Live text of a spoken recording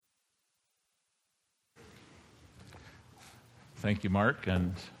Thank you, Mark.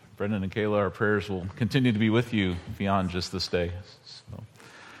 And Brendan and Kayla, our prayers will continue to be with you beyond just this day.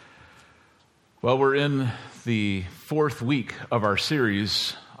 Well, we're in the fourth week of our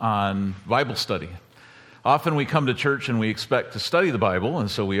series on Bible study. Often we come to church and we expect to study the Bible,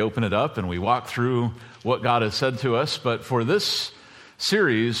 and so we open it up and we walk through what God has said to us. But for this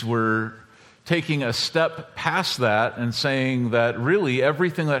series, we're taking a step past that and saying that really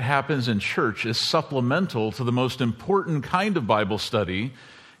everything that happens in church is supplemental to the most important kind of Bible study,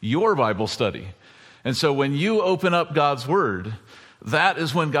 your Bible study. And so when you open up God's Word, that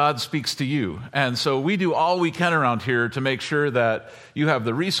is when God speaks to you. And so we do all we can around here to make sure that you have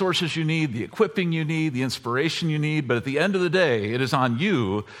the resources you need, the equipping you need, the inspiration you need. But at the end of the day, it is on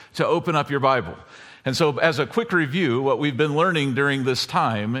you to open up your Bible. And so as a quick review, what we've been learning during this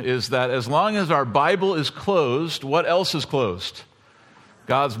time is that as long as our Bible is closed, what else is closed?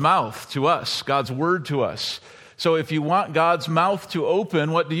 God's mouth to us, God's Word to us. So if you want God's mouth to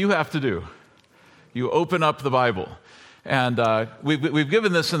open, what do you have to do? You open up the Bible. And we've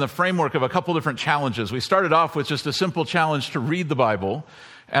given this in the framework of a couple different challenges. We started off with just a simple challenge to read the Bible.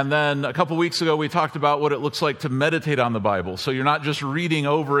 And then a couple weeks ago, we talked about what it looks like to meditate on the Bible. So you're not just reading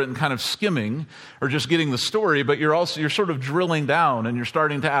over it and kind of skimming or just getting the story, but you're sort of drilling down and you're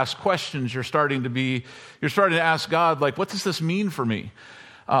starting to ask questions. You're starting to ask God, like, what does this mean for me?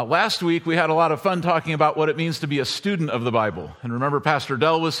 Last week, we had a lot of fun talking about what it means to be a student of the Bible. And remember, Pastor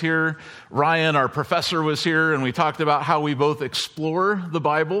Dell was here, Ryan, our professor, was here, and we talked about how we both explore the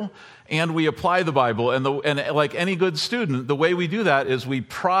Bible and we apply the Bible. And like any good student, the way we do that is we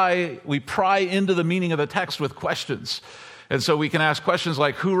pry into the meaning of the text with questions. And so we can ask questions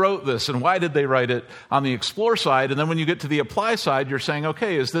like, who wrote this and why did they write it on the explore side? And then when you get to the apply side, you're saying,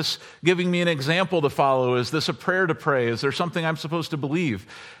 okay, is this giving me an example to follow? Is this a prayer to pray? Is there something I'm supposed to believe?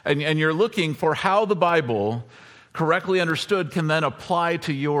 And you're looking for how the Bible, correctly understood, can then apply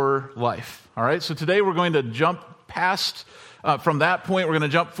to your life. All right, so today we're going to jump past, from that point, we're going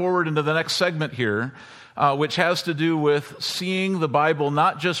to jump forward into the next segment here, which has to do with seeing the Bible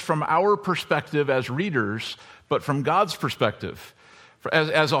not just from our perspective as readers, but from God's perspective,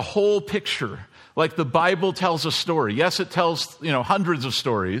 as a whole picture. Like the Bible tells a story. Yes, it tells hundreds of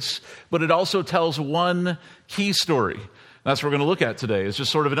stories, but it also tells one key story. That's what we're going to look at today. It's just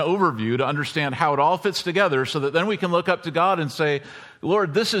sort of an overview to understand how it all fits together so that then we can look up to God and say,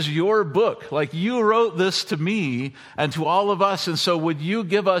 Lord, this is your book. Like you wrote this to me and to all of us, and so would you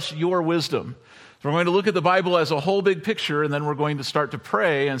give us your wisdom? So we're going to look at the Bible as a whole big picture, and then we're going to start to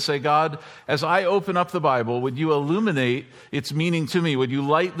pray and say, God, as I open up the Bible, would you illuminate its meaning to me? Would you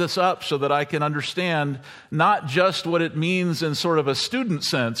light this up so that I can understand not just what it means in sort of a student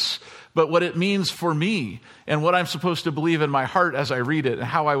sense, but what it means for me and what I'm supposed to believe in my heart as I read it and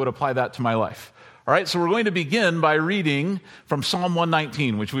how I would apply that to my life. All right, so we're going to begin by reading from Psalm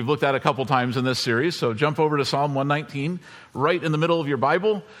 119, which we've looked at a couple times in this series. So jump over to Psalm 119, right in the middle of your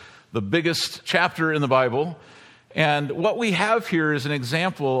Bible, the biggest chapter in the Bible. And what we have here is an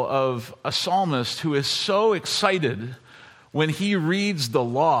example of a psalmist who is so excited when he reads the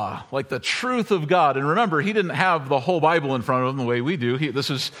law, like the truth of God. And remember, he didn't have the whole Bible in front of him the way we do. This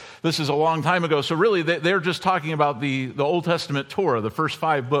is a long time ago. So really, they're just talking about the Old Testament Torah, the first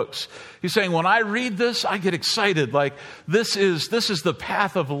 5 books. He's saying, when I read this, I get excited. Like, this is the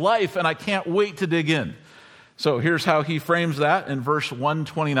path of life, and I can't wait to dig in. So here's how he frames that in verse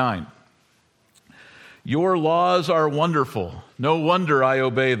 129. Your laws are wonderful. No wonder I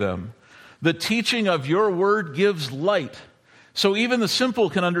obey them. The teaching of your word gives light, so even the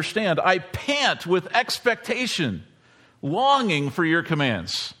simple can understand. I pant with expectation, longing for your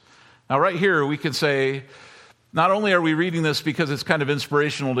commands. Now right here we can say, not only are we reading this because it's kind of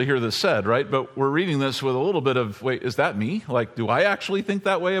inspirational to hear this said, right? But we're reading this with a little bit of, wait, is that me? Like, do I actually think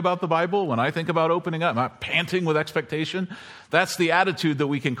that way about the Bible? When I think about opening up, am I panting with expectation? That's the attitude that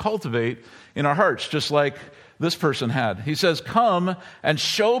we can cultivate in our hearts, just like this person had. He says, come and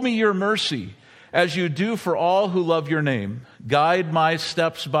show me your mercy as you do for all who love your name. Guide my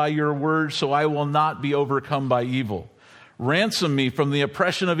steps by your word so I will not be overcome by evil. Ransom me from the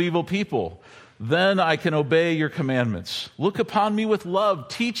oppression of evil people. Then I can obey your commandments. Look upon me with love.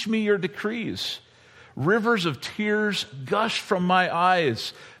 Teach me your decrees. Rivers of tears gush from my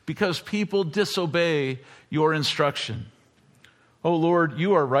eyes because people disobey your instruction. O Lord,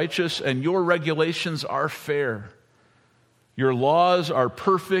 you are righteous and your regulations are fair. Your laws are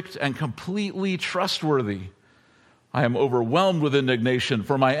perfect and completely trustworthy. I am overwhelmed with indignation,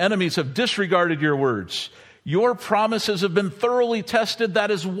 for my enemies have disregarded your words. Your promises have been thoroughly tested. That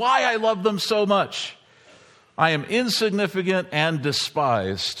is why I love them so much. I am insignificant and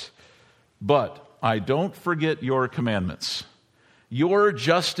despised, but I don't forget your commandments. Your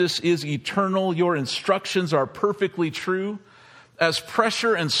justice is eternal. Your instructions are perfectly true. As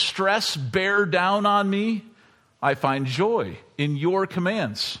pressure and stress bear down on me, I find joy in your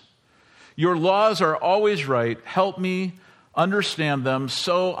commands. Your laws are always right. Help me understand them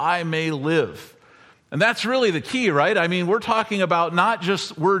so I may live. And that's really the key, right? I mean, we're talking about not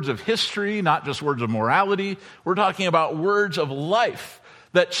just words of history, not just words of morality. We're talking about words of life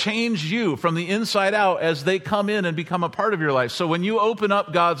that change you from the inside out as they come in and become a part of your life. So when you open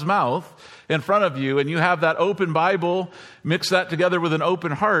up God's mouth in front of you and you have that open Bible, mix that together with an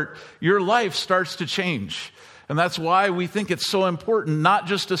open heart, your life starts to change. And that's why we think it's so important not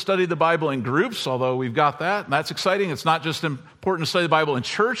just to study the Bible in groups, although we've got that, and that's exciting. It's not just important to study the Bible in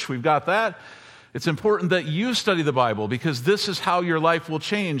church, we've got that. It's important that you study the Bible because this is how your life will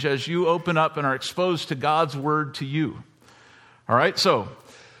change as you open up and are exposed to God's word to you. All right, so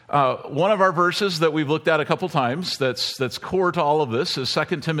one of our verses that we've looked at a couple times that's core to all of this is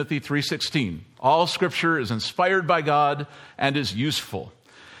 2 Timothy 3:16. All Scripture is inspired by God and is useful.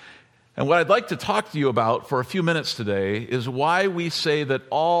 And what I'd like to talk to you about for a few minutes today is why we say that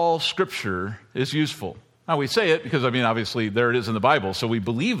all Scripture is useful. Now, we say it because, obviously, there it is in the Bible, so we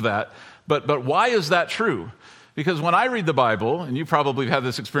believe that. But why is that true? Because when I read the Bible, and you probably have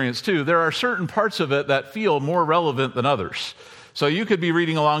this experience too, there are certain parts of it that feel more relevant than others. So you could be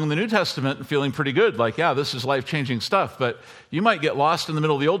reading along in the New Testament and feeling pretty good, like, yeah, this is life-changing stuff. But you might get lost in the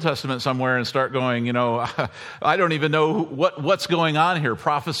middle of the Old Testament somewhere and start going, I don't even know what's going on here.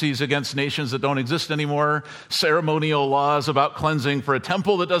 Prophecies against nations that don't exist anymore, ceremonial laws about cleansing for a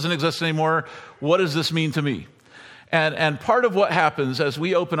temple that doesn't exist anymore. What does this mean to me? And part of what happens as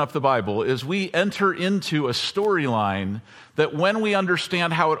we open up the Bible is we enter into a storyline that when we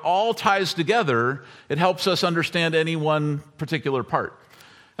understand how it all ties together, it helps us understand any one particular part.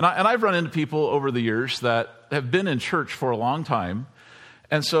 And I've run into people over the years that have been in church for a long time,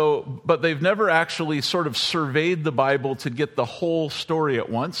 but they've never actually sort of surveyed the Bible to get the whole story at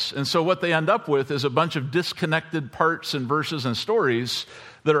once. And so what they end up with is a bunch of disconnected parts and verses and stories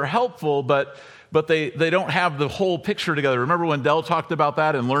that are helpful, but they don't have the whole picture together. Remember when Dell talked about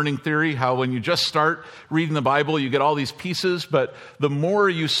that in learning theory, how when you just start reading the Bible, you get all these pieces, but the more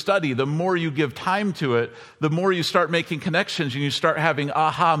you study, the more you give time to it, the more you start making connections and you start having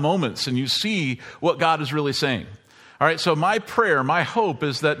aha moments and you see what God is really saying. All right, so my prayer, my hope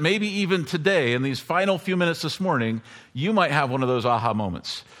is that maybe even today, in these final few minutes this morning, you might have one of those aha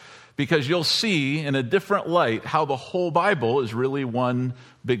moments because you'll see in a different light how the whole Bible is really one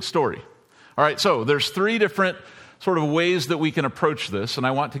big story. All right, so there's three different sort of ways that we can approach this, and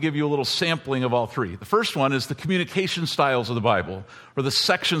I want to give you a little sampling of all three. The first one is the communication styles of the Bible, or the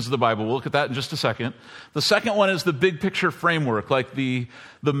sections of the Bible. We'll look at that in just a second. The second one is the big picture framework, like the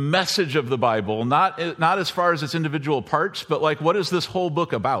message of the Bible, not as far as its individual parts, but like what is this whole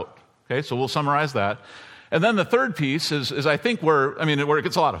book about? Okay, so we'll summarize that. And then the third piece is I think where it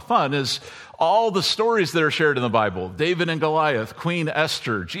gets a lot of fun is all the stories that are shared in the Bible. David and Goliath, Queen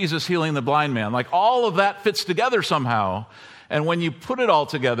Esther, Jesus healing the blind man. Like all of that fits together somehow. And when you put it all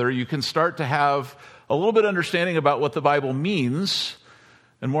together, you can start to have a little bit of understanding about what the Bible means.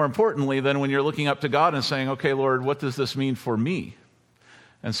 And more importantly, then when you're looking up to God and saying, okay, Lord, what does this mean for me?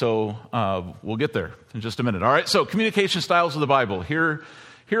 And so we'll get there in just a minute. All right, so communication styles of the Bible. Here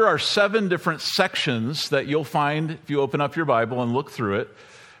are 7 different sections that you'll find if you open up your Bible and look through it,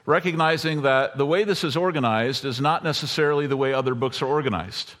 recognizing that the way this is organized is not necessarily the way other books are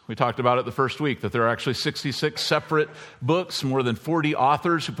organized. We talked about it the first week, that there are actually 66 separate books, more than 40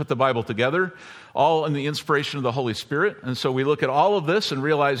 authors who put the Bible together, all in the inspiration of the Holy Spirit. And so we look at all of this and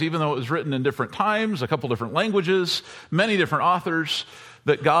realize even though it was written in different times, a couple different languages, many different authors,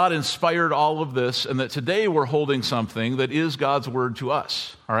 that God inspired all of this and that today we're holding something that is God's word to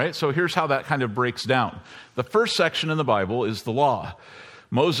us. All right, so here's how that kind of breaks down. The first section in the Bible is the law.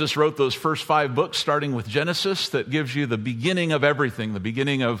 Moses wrote those first 5 books, starting with Genesis, that gives you the beginning of everything, the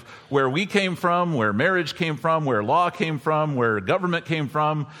beginning of where we came from, where marriage came from, where law came from, where government came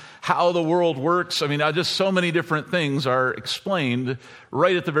from, how the world works. Just so many different things are explained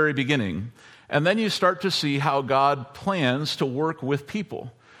right at the very beginning. And then you start to see how God plans to work with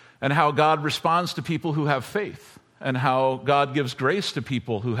people and how God responds to people who have faith and how God gives grace to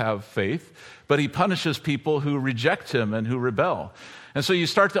people who have faith, but he punishes people who reject him and who rebel. And so you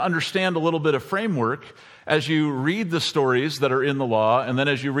start to understand a little bit of framework as you read the stories that are in the law, and then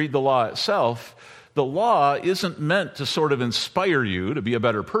as you read the law itself. The law isn't meant to sort of inspire you to be a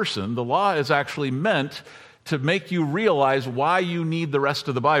better person. The law is actually meant to make you realize why you need the rest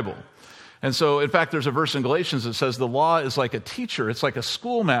of the Bible. And so, in fact, there's a verse in Galatians that says the law is like a teacher. It's like a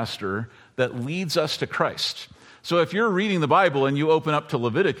schoolmaster that leads us to Christ. So if you're reading the Bible and you open up to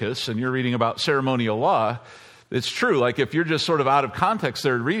Leviticus and you're reading about ceremonial law, it's true. Like if you're just sort of out of context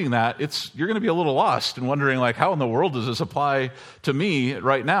there reading that, you're going to be a little lost and wondering like, how in the world does this apply to me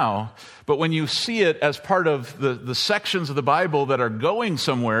right now? But when you see it as part of the sections of the Bible that are going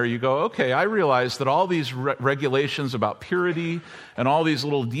somewhere, you go, okay, I realize that all these regulations about purity and all these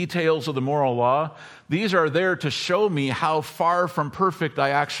little details of the moral law, these are there to show me how far from perfect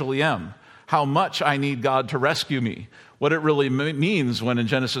I actually am, how much I need God to rescue me. What it really means when in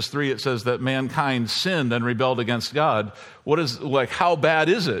Genesis 3 it says that mankind sinned and rebelled against God. How bad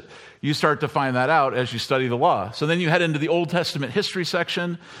is it? You start to find that out as you study the law. So then you head into the Old Testament history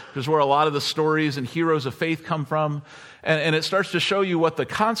section, which is where a lot of the stories and heroes of faith come from. And it starts to show you what the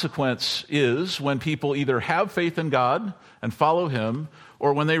consequence is when people either have faith in God and follow Him,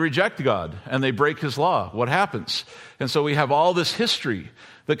 or when they reject God and they break His law. What happens? And so we have all this history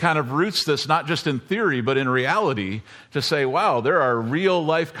that kind of roots this not just in theory, but in reality, to say, wow, there are real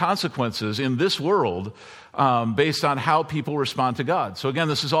life consequences in this world based on how people respond to God. So again,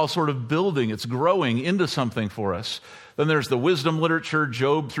 this is all sort of building, it's growing into something for us. Then there's the wisdom literature,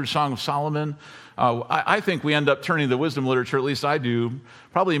 Job through Song of Solomon. I think we end up turning to the wisdom literature, at least I do,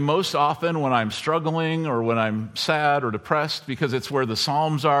 probably most often when I'm struggling or when I'm sad or depressed, because it's where the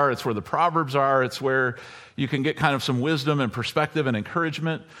Psalms are, it's where the Proverbs are, it's where you can get kind of some wisdom and perspective and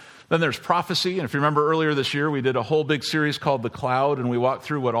encouragement. Then there's prophecy. And if you remember earlier this year, we did a whole big series called The Cloud, and we walked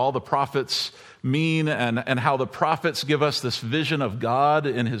through what all the prophets mean and how the prophets give us this vision of God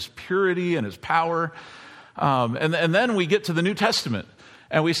in His purity and His power. And then we get to the New Testament,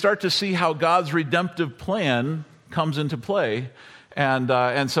 and we start to see how God's redemptive plan comes into play.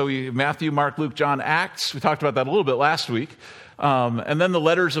 And so Matthew, Mark, Luke, John, Acts, we talked about that a little bit last week. And then the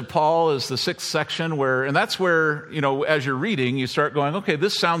letters of Paul is the 6th section and that's where, as you're reading, you start going, okay,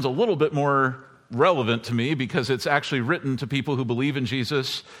 this sounds a little bit more relevant to me because it's actually written to people who believe in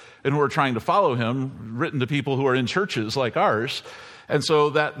Jesus and who are trying to follow Him, written to people who are in churches like ours. And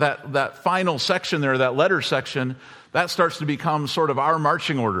so that final section there, that letter section, that starts to become sort of our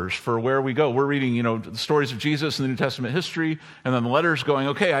marching orders for where we go. We're reading, the stories of Jesus in the New Testament history, and then the letters going,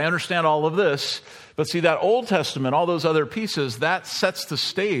 okay, I understand all of this, but see that Old Testament, all those other pieces, that sets the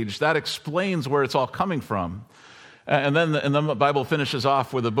stage, that explains where it's all coming from. And then the Bible finishes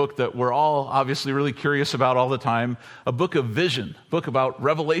off with a book that we're all obviously really curious about all the time, a book of vision, book about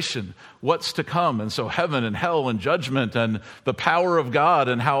revelation, what's to come. And so heaven and hell and judgment and the power of God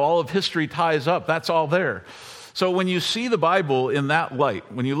and how all of history ties up, that's all there. So when you see the Bible in that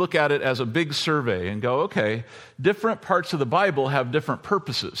light, when you look at it as a big survey and go, okay, different parts of the Bible have different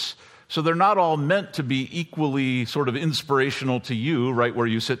purposes. So they're not all meant to be equally sort of inspirational to you right where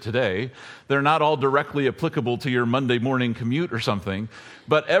you sit today. They're not all directly applicable to your Monday morning commute or something.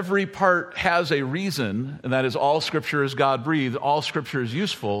 But every part has a reason, and that is all Scripture is God-breathed, all Scripture is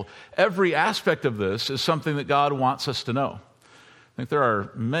useful. Every aspect of this is something that God wants us to know. I think there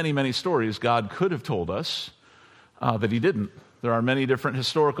are many, many stories God could have told us that He didn't. There are many different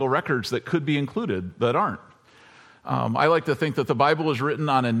historical records that could be included that aren't. I like to think that the Bible is written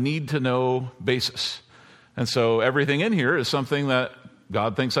on a need-to-know basis. And so everything in here is something that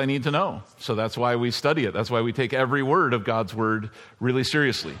God thinks I need to know. So that's why we study it. That's why we take every word of God's word really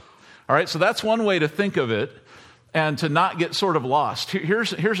seriously. All right, so that's one way to think of it and to not get sort of lost.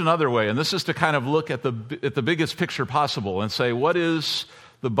 Here's another way, and this is to kind of look at the biggest picture possible and say, what is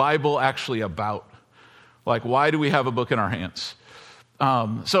the Bible actually about? Like, why do we have a book in our hands?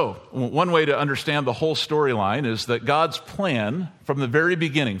 So one way to understand the whole storyline is that God's plan from the very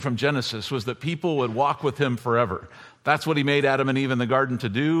beginning, from Genesis, was that people would walk with Him forever. That's what He made Adam and Eve in the garden to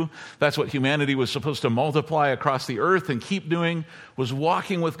do. That's what humanity was supposed to multiply across the earth and keep doing, was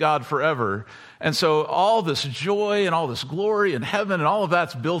walking with God forever. And so all this joy and all this glory in heaven and all of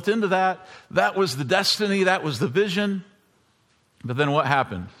that's built into that. That was the destiny. That was the vision. But then what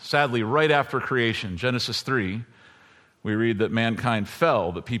happened? Sadly, right after creation, Genesis 3, we read that mankind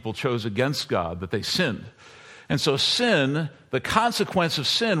fell, that people chose against God, that they sinned. And so sin, the consequence of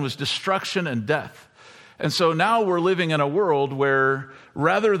sin was destruction and death. And so now we're living in a world where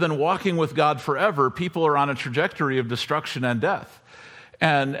rather than walking with God forever, people are on a trajectory of destruction and death.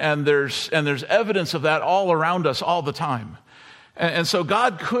 And there's evidence of that all around us all the time. And so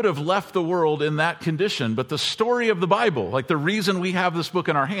God could have left the world in that condition, but the story of the Bible, like the reason we have this book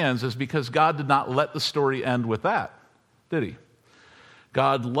in our hands is because God did not let the story end with that. Did He?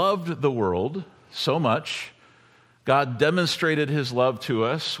 God loved the world so much. God demonstrated His love to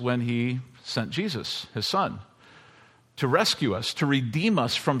us when He sent Jesus, His Son, to rescue us, to redeem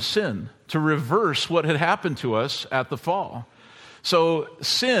us from sin, to reverse what had happened to us at the fall. So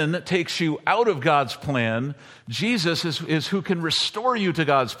sin takes you out of God's plan. Jesus is who can restore you to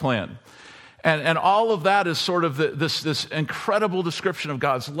God's plan. And all of that is sort of this incredible description of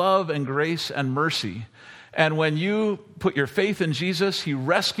God's love and grace and mercy. And when you put your faith in Jesus, he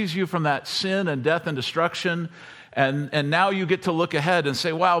rescues you from that sin and death and destruction. And now you get to look ahead and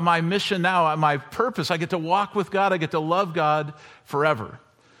say, wow, my mission now, my purpose, I get to walk with God, I get to love God forever.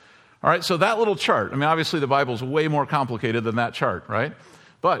 All right, so that little chart, I mean, obviously the Bible's way more complicated than that chart, right?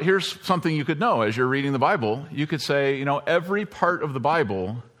 But here's something you could know as you're reading the Bible. You could say, every part of the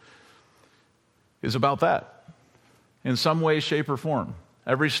Bible is about that in some way, shape, or form.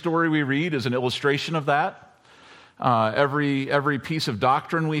 Every story we read is an illustration of that. Every piece of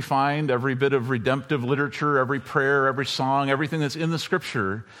doctrine we find, every bit of redemptive literature, every prayer, every song, everything that's in the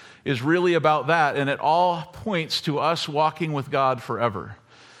Scripture is really about that, and it all points to us walking with God forever.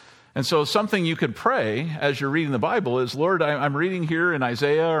 And so something you could pray as you're reading the Bible is, Lord, I'm reading here in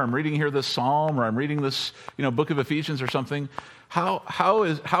Isaiah, or I'm reading here this Psalm, or I'm reading this book of Ephesians or something.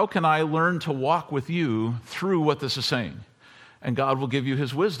 How can I learn to walk with you through what this is saying? And God will give you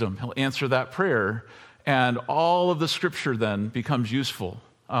his wisdom. He'll answer that prayer. And all of the Scripture then becomes useful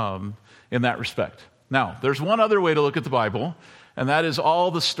in that respect. Now, there's one other way to look at the Bible, and that is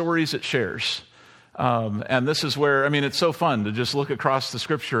all the stories it shares. And this is where, it's so fun to just look across the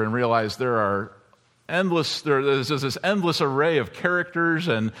Scripture and realize there's this endless array of characters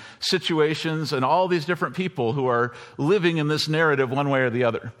and situations and all these different people who are living in this narrative one way or the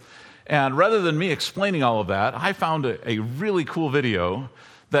other. And rather than me explaining all of that, I found a really cool video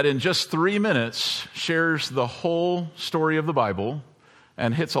that in just 3 minutes shares the whole story of the Bible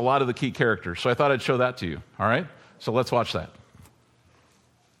and hits a lot of the key characters. So I thought I'd show that to you. All right? So let's watch that.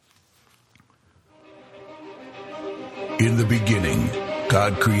 In the beginning,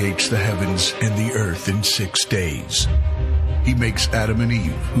 God creates the heavens and the earth in 6 days. He makes Adam and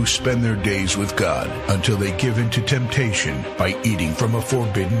Eve, who spend their days with God until they give in to temptation by eating from a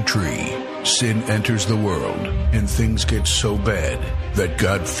forbidden tree. Sin enters the world, and things get so bad that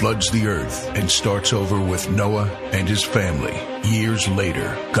God floods the earth and starts over with Noah and his family. Years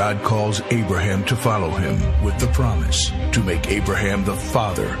later, God calls Abraham to follow him with the promise to make Abraham the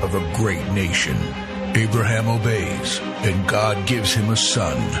father of a great nation. Abraham obeys, and God gives him a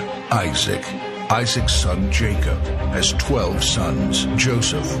son, Isaac. Isaac's son, Jacob, has 12 sons.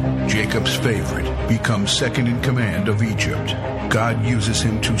 Joseph, Jacob's favorite, becomes second in command of Egypt. God uses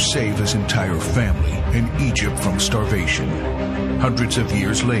him to save his entire family and Egypt from starvation. Hundreds of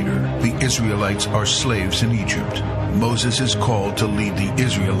years later, the Israelites are slaves in Egypt. Moses is called to lead the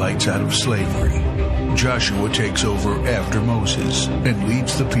Israelites out of slavery. Joshua takes over after Moses and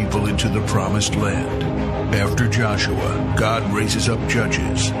leads the people into the promised land. After Joshua, God raises up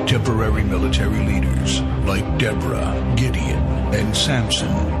judges, temporary military leaders like Deborah, Gideon, and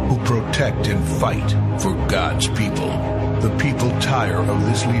Samson, who protect and fight for God's people. The people tire of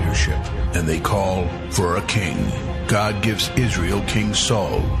this leadership, and they call for a king. God gives Israel King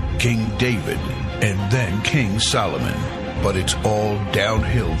Saul, King David, and then King Solomon. But it's all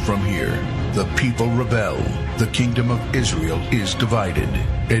downhill from here. The people rebel. The kingdom of Israel is divided,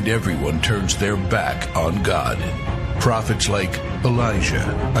 and everyone turns their back on God. Prophets like Elijah,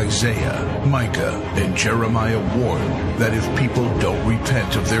 Isaiah, Micah, and Jeremiah warn that if people don't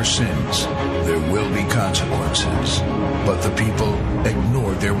repent of their sins, there will be consequences. But the people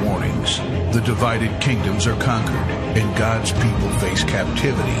ignore their warnings. The divided kingdoms are conquered, and God's people face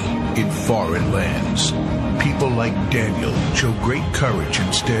captivity in foreign lands. People like Daniel show great courage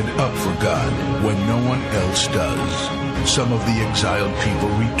and stand up for God when no one else does. Some of the exiled people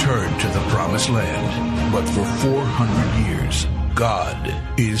return to the promised land, but for 400 years, God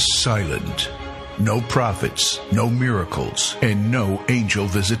is silent. No prophets, no miracles, and no angel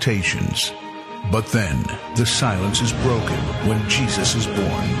visitations. But then, the silence is broken when Jesus is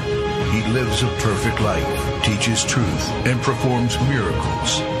born. He lives a perfect life, teaches truth, and performs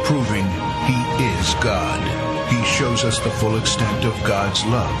miracles, proving he is God. He shows us the full extent of God's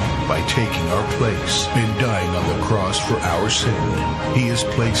love by taking our place and dying on the cross for our sin. He is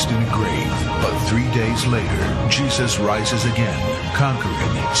placed in a grave, but 3 days later, Jesus rises again,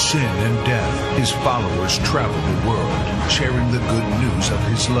 conquering sin and death. His followers travel the world, sharing the good news of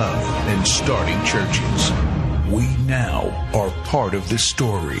his love and starting churches. We now are part of this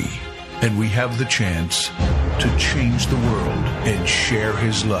story, and we have the chance to change the world and share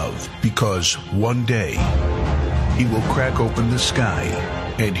his love, because one day he will crack open the sky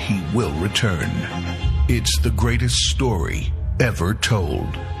and he will return. It's the greatest story ever told.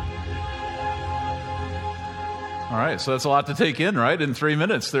 All right, so that's a lot to take in, right? In 3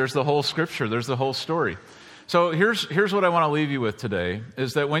 minutes, there's the whole Scripture, there's the whole story. So here's what I want to leave you with today,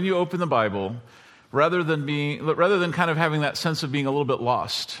 is that when you open the Bible, rather than kind of having that sense of being a little bit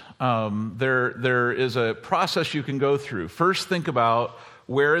lost, there is a process you can go through. First, think about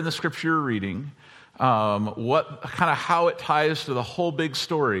where in the Scripture you're reading, how it ties to the whole big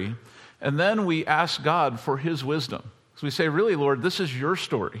story, and then we ask God for His wisdom. So we say, really, Lord, this is your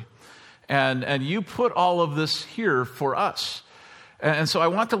story, and you put all of this here for us. And so I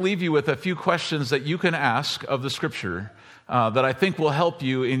want to leave you with a few questions that you can ask of the Scripture that I think will help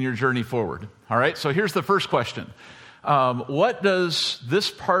you in your journey forward. All right, so here's the first question. What does this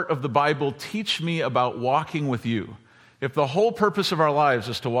part of the Bible teach me about walking with you? If the whole purpose of our lives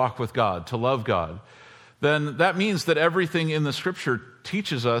is to walk with God, to love God, then that means that everything in the Scripture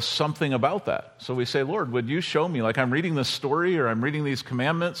teaches us something about that. So we say, Lord, would you show me, like I'm reading this story, or I'm reading these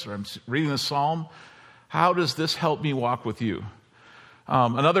commandments, or I'm reading this psalm, how does this help me walk with you?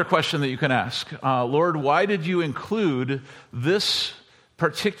 Another question that you can ask, Lord, why did you include this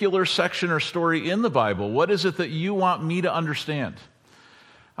particular section or story in the Bible? What is it that you want me to understand?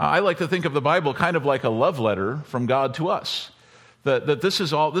 I like to think of the Bible kind of like a love letter from God to us. That this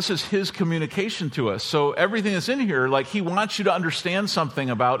is His communication to us. So everything that's in here, like He wants you to understand something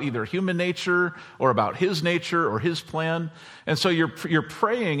about either human nature or about His nature or His plan. And so you're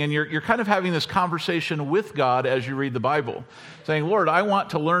praying and you're kind of having this conversation with God as you read the Bible, saying, Lord, I want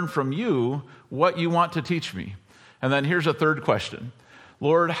to learn from you what you want to teach me. And then here's a third question.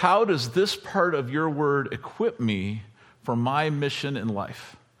 Lord, how does this part of your word equip me for my mission in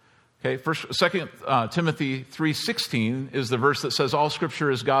life? Okay, 2 Timothy 3:16 is the verse that says all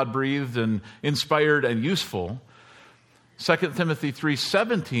Scripture is God-breathed and inspired and useful. 2 Timothy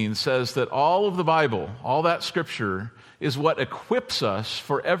 3:17 says that all of the Bible, all that Scripture, is what equips us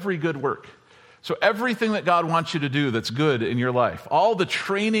for every good work. So everything that God wants you to do that's good in your life, all the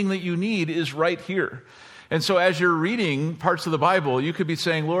training that you need is right here. And so as you're reading parts of the Bible, you could be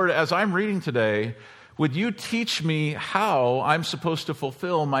saying, Lord, as I'm reading today, would you teach me how I'm supposed to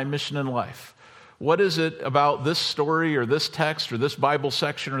fulfill my mission in life? What is it about this story or this text or this Bible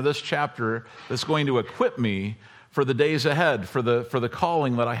section or this chapter that's going to equip me for the days ahead, for the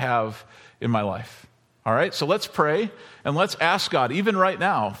calling that I have in my life? All right, so let's pray and let's ask God, even right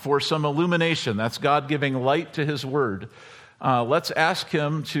now, for some illumination. That's God giving light to His word. Let's ask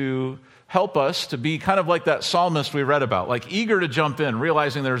Him to help us to be kind of like that psalmist we read about, like eager to jump in,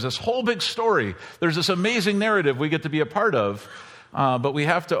 realizing there's this whole big story. There's this amazing narrative we get to be a part of, but we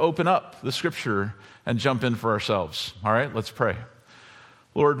have to open up the Scripture and jump in for ourselves. All right, let's pray.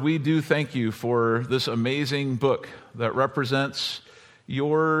 Lord, we do thank you for this amazing book that represents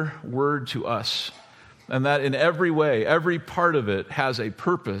your word to us, and that in every way, every part of it has a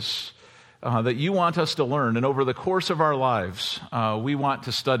purpose that you want us to learn. And over the course of our lives, we want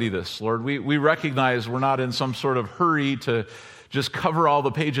to study this. Lord, we recognize we're not in some sort of hurry to just cover all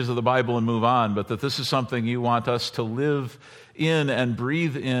the pages of the Bible and move on, but that this is something you want us to live in and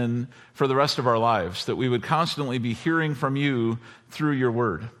breathe in for the rest of our lives, that we would constantly be hearing from you through your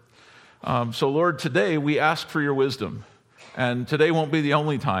word. So Lord, today we ask for your wisdom. And today won't be the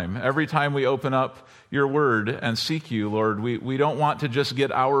only time. Every time we open up your word and seek you, Lord, we don't want to just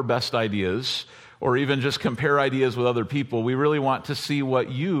get our best ideas or even just compare ideas with other people. We really want to see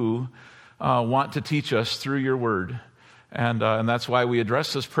what you want to teach us through your word. And that's why we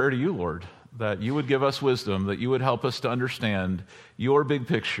address this prayer to you, Lord, that you would give us wisdom, that you would help us to understand your big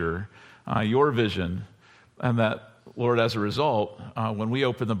picture, your vision, and that, Lord, as a result, when we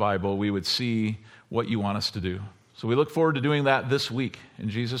open the Bible, we would see what you want us to do. So we look forward to doing that this week. In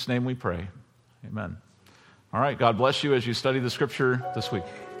Jesus' name we pray. Amen. All right, God bless you as you study the Scripture this week.